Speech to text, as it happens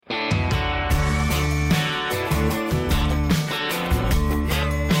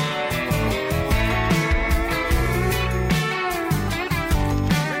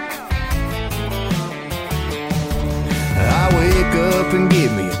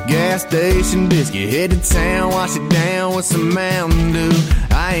gas station biscuit. Head to town, wash it down with some Mountain Dew.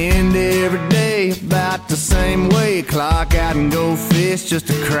 I end every day about the same way. Clock out and go fish just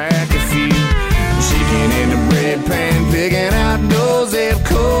to crack a few. Chicken in the bread pan, picking out those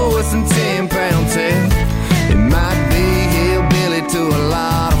F-Coal with some 10-pound tail. It might be hillbilly to a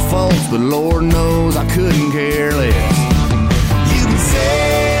lot of folks, but Lord knows I couldn't care less. You can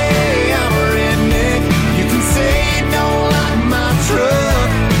say I'm a redneck, you can say you don't like my truck,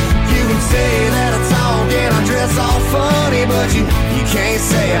 you can say that I talk and I dress all funny, but you can't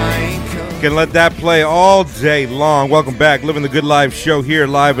say I ain't come. Can let that play all day long. Welcome back, Living the Good Life show here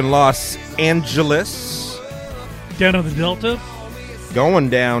live in Los Angeles. Down on the Delta. Going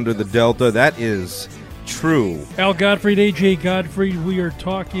down to the Delta, that is true. Al Gottfried, AJ Gottfried, we are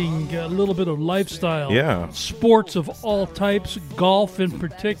talking a little bit of lifestyle. Yeah. Sports of all types, golf in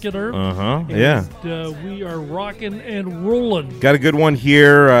particular. Yeah. We are rocking and rolling. Got a good one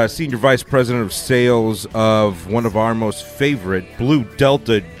here. Senior Vice President of Sales of one of our most favorite Blue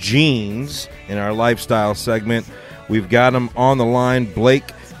Delta jeans in our lifestyle segment. We've got him on the line, Blake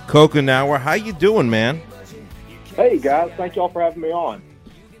Kokenauer. How you doing, man? Hey, guys. Thank y'all for having me on.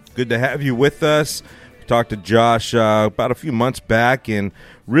 Good to have you with us. We talked to Josh about a few months back and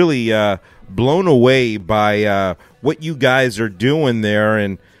really blown away by what you guys are doing there,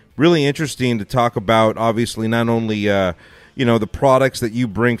 and really interesting to talk about, obviously, not only the products that you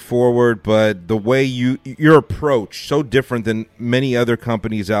bring forward, but the way your approach, so different than many other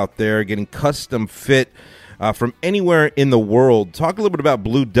companies out there, getting custom fit from anywhere in the world. Talk a little bit about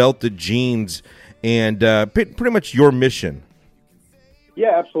Blue Delta Jeans and pretty much your mission.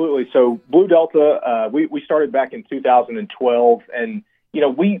 Yeah, absolutely. So Blue Delta, we started back in 2012, and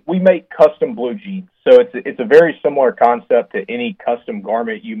we make custom blue jeans. So it's a very similar concept to any custom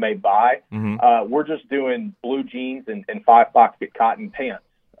garment you may buy. Mm-hmm. We're just doing blue jeans and 5-pocket cotton pants.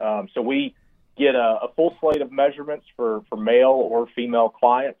 So we get a full slate of measurements for male or female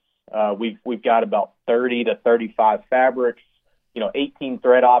clients. We've got about 30 to 35 fabrics, 18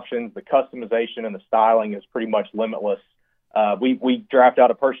 thread options. The customization and the styling is pretty much limitless. We draft out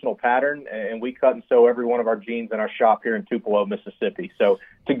a personal pattern, and we cut and sew every one of our jeans in our shop here in Tupelo, Mississippi. So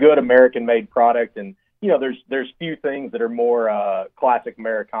it's a good American-made product, and there's few things that are more classic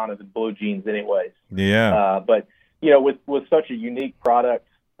Americana than blue jeans, anyways. Yeah. But with such a unique product,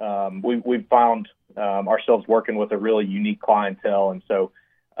 we've found ourselves working with a really unique clientele, and so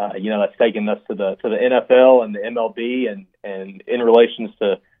that's taken us to the NFL and the MLB, and in relations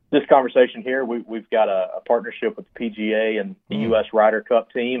to this conversation here, we've got a partnership with the PGA and the U.S. Ryder Cup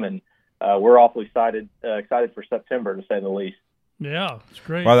team, and we're awfully excited for September, to say the least. Yeah, it's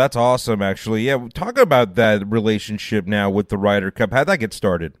great. Wow, that's awesome, actually. Yeah, talk about that relationship now with the Ryder Cup. How'd that get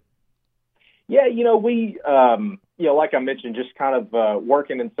started? Yeah, we, like I mentioned, just kind of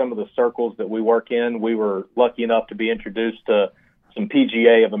working in some of the circles that we work in. We were lucky enough to be introduced to some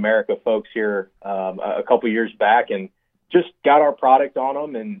PGA of America folks here a couple years back, and just got our product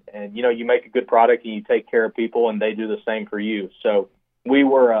on them, and you make a good product and you take care of people, and they do the same for you. So we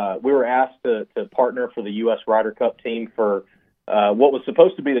were asked to partner for the U.S. Ryder Cup team for what was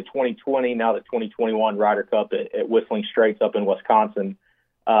supposed to be the 2020, now the 2021 Ryder Cup at Whistling Straits up in Wisconsin.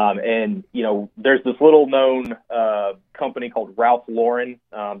 And there's this little known company called Ralph Lauren.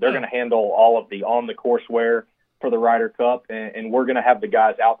 They're going to handle all of the on the course wear for the Ryder Cup, and we're going to have the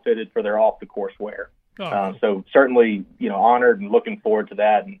guys outfitted for their off the course wear. So certainly, honored and looking forward to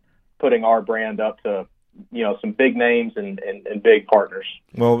that, and putting our brand up to, some big names and big partners.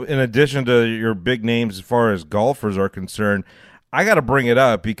 Well, in addition to your big names as far as golfers are concerned, I got to bring it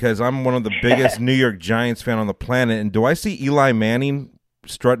up because I'm one of the biggest New York Giants fan on the planet. And do I see Eli Manning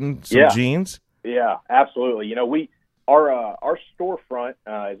strutting some jeans? Yeah, absolutely. Our storefront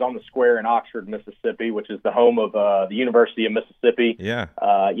is on the square in Oxford, Mississippi, which is the home of the University of Mississippi. Yeah.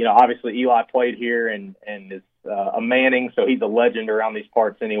 Obviously Eli played here and is a Manning, so he's a legend around these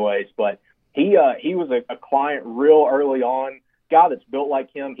parts anyways. But he was a client real early on. Guy that's built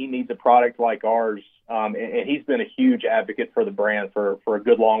like him, he needs a product like ours, and he's been a huge advocate for the brand for a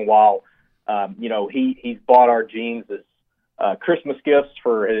good long while. He's bought our jeans as Christmas gifts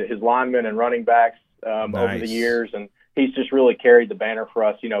for his linemen and running backs over the years, and he's just really carried the banner for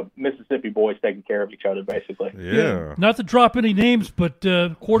us. Mississippi boys taking care of each other, basically. Yeah. Not to drop any names, but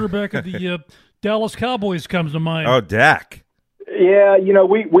quarterback of the Dallas Cowboys comes to mind. Oh, Dak. Yeah,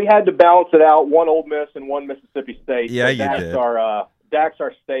 we had to balance it out. One Ole Miss and one Mississippi State. Yeah, so you did. Dak's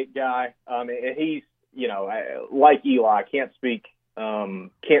our state guy, and he's like Eli, can't speak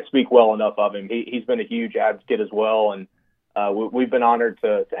well enough of him. He's been a huge advocate as well, and we've been honored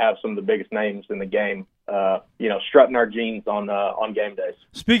to have some of the biggest names in the game strutting our jeans on game days.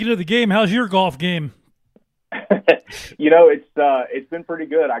 Speaking of the game, how's your golf game? It's been pretty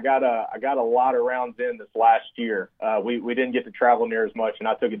good. I got a lot of rounds in this last year. We didn't get to travel near as much, and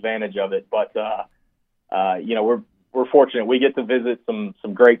I took advantage of it. But we're fortunate. We get to visit some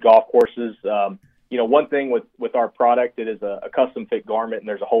great golf courses. One thing with our product, it is a custom fit garment, and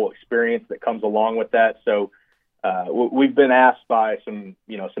there's a whole experience that comes along with that. So we've been asked by some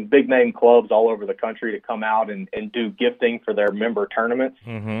big name clubs all over the country to come out and do gifting for their member tournaments.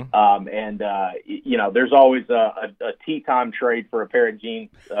 Mm-hmm. There's always a tee time trade for a pair of jeans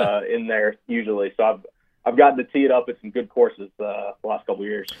in there usually. So I've gotten to tee it up at some good courses the last couple of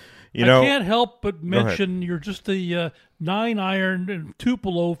years. I can't help but mention you're just the 9-iron and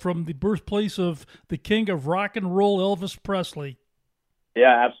Tupelo from the birthplace of the king of rock and roll, Elvis Presley.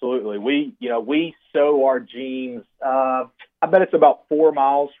 Yeah, absolutely. We sew our jeans. I bet it's about 4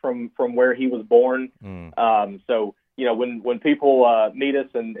 miles from where he was born. So when people meet us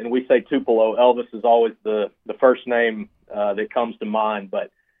and we say Tupelo, Elvis is always the first name that comes to mind.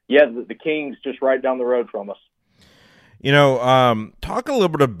 But yeah, the King's just right down the road from us. Talk a little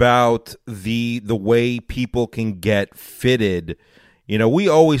bit about the way people can get fitted. We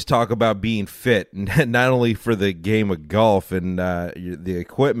always talk about being fit, not only for the game of golf and the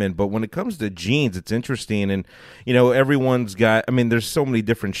equipment, but when it comes to jeans, it's interesting. And, everyone's got, there's so many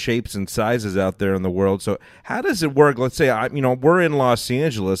different shapes and sizes out there in the world. So how does it work? Let's say, we're in Los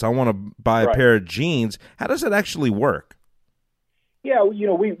Angeles. I want to buy a pair of jeans. How does it actually work? Yeah,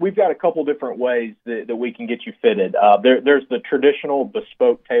 we've got a couple different ways that we can get you fitted. There's the traditional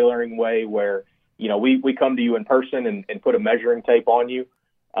bespoke tailoring way where, we come to you in person and put a measuring tape on you.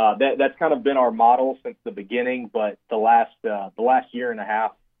 That's kind of been our model since the beginning, but the last year and a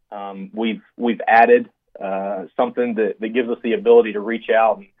half, we've added something that gives us the ability to reach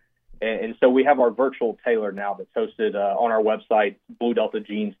out. And so we have our virtual tailor now that's hosted on our website,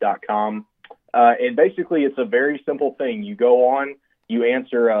 BlueDeltaJeans.com. And basically it's a very simple thing. You go on, you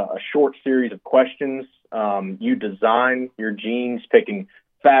answer a short series of questions. You design your jeans, picking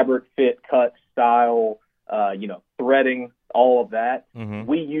fabric, fit, cut, style, threading, all of that. Mm-hmm.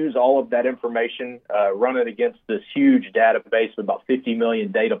 We use all of that information, run it against this huge database with about 50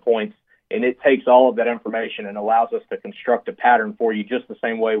 million data points, and it takes all of that information and allows us to construct a pattern for you just the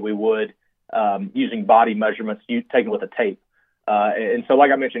same way we would using body measurements taken with a tape. And so,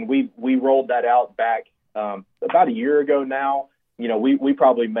 like I mentioned, we rolled that out back about a year ago now. We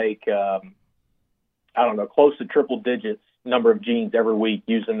probably make, close to triple digits number of jeans every week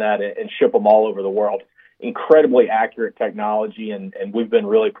using that and ship them all over the world. Incredibly accurate technology, and we've been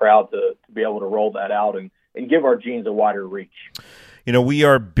really proud to be able to roll that out and give our jeans a wider reach. We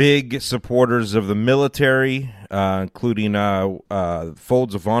are big supporters of the military, including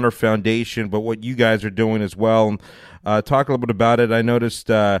Folds of Honor Foundation, but what you guys are doing as well. Talk a little bit about it. I noticed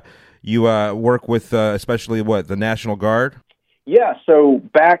you work with especially the National Guard? Yeah, so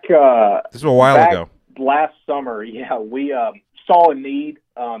back this was a while ago. Last summer, we saw a need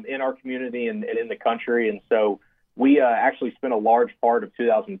in our community and in the country, and so we actually spent a large part of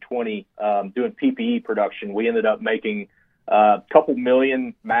 2020 doing PPE production. We ended up making a couple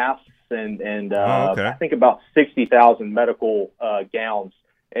million masks and I think about 60,000 medical gowns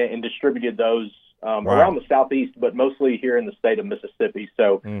and distributed those around the Southeast, but mostly here in the state of Mississippi.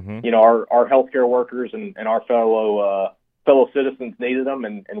 So, our healthcare workers and our fellow citizens needed them,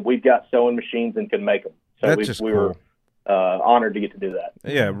 and we've got sewing machines and can make them. So we were honored to get to do that.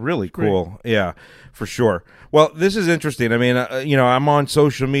 Yeah, really cool. Yeah, for sure. Well, this is interesting. I'm on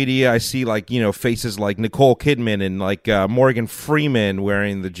social media. I see faces like Nicole Kidman and Morgan Freeman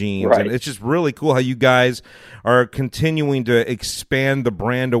wearing the jeans. Right. And it's just really cool how you guys are continuing to expand the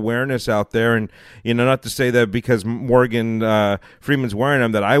brand awareness out there. And, not to say that because Morgan Freeman's wearing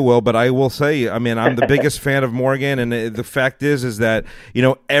them that I will, but I will say, I'm the biggest fan of Morgan. And the fact is that,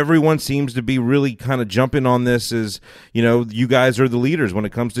 everyone seems to be really kind of jumping on this as, you guys are the leaders when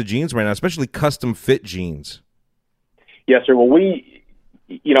it comes to jeans right now, especially custom fit jeans. Yes, sir. Well,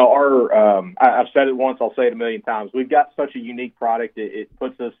 I've said it once, I'll say it a million times. We've got such a unique product. It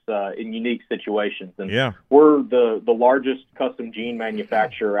puts us in unique situations. And we're the largest custom jean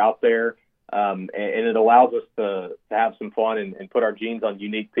manufacturer out there. And it allows us to have some fun and put our jeans on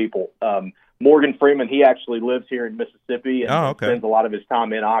unique people. Morgan Freeman, he actually lives here in Mississippi and spends a lot of his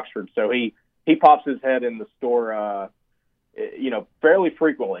time in Oxford. So he pops his head in the store, fairly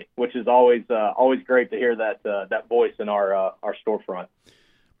frequently, which is always great to hear that voice in our storefront.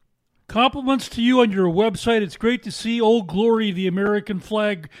 Compliments to you on your website. It's great to see Old Glory, the American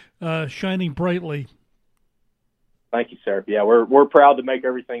flag, shining brightly. Thank you, sir. Yeah, we're proud to make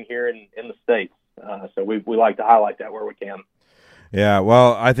everything here in the States. So we like to highlight that where we can. Yeah,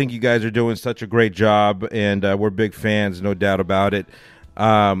 well, I think you guys are doing such a great job, and we're big fans, no doubt about it.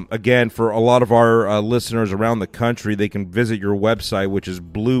 Again, for a lot of our listeners around the country, they can visit your website, which is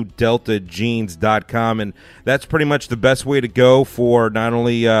bluedeltajeans.com, and that's pretty much the best way to go for not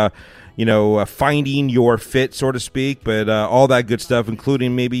only finding your fit, so to speak, but all that good stuff,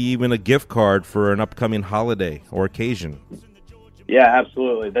 including maybe even a gift card for an upcoming holiday or occasion. Yeah,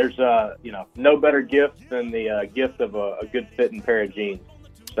 absolutely. There's no better gift than the gift of a good fitting pair of jeans.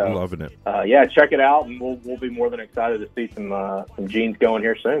 So, I'm loving it. Check it out, and we'll be more than excited to see some jeans going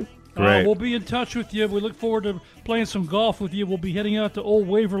here soon. Great. We'll be in touch with you. We look forward to playing some golf with you. We'll be heading out to Old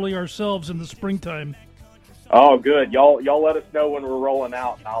Waverly ourselves in the springtime. Oh, good. Y'all let us know when we're rolling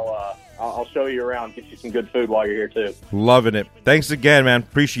out, and I'll show you around, get you some good food while you're here too. Loving it. Thanks again, man.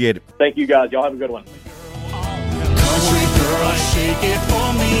 Appreciate it. Thank you, guys. Y'all have a good one. Country girl, shake it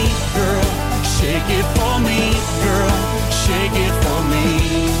for me, girl. Shake it for me, girl. Shake it for me.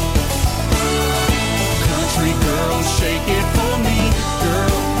 Country girl, shake it for me,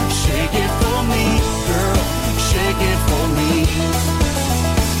 girl. Shake it for me, girl. Shake it for me.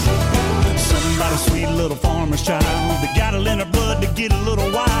 Something about a sweet little farmer's child that got it in her blood to get a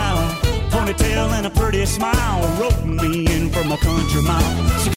little wild. Ponytail and a pretty smile roping me in from a country mile.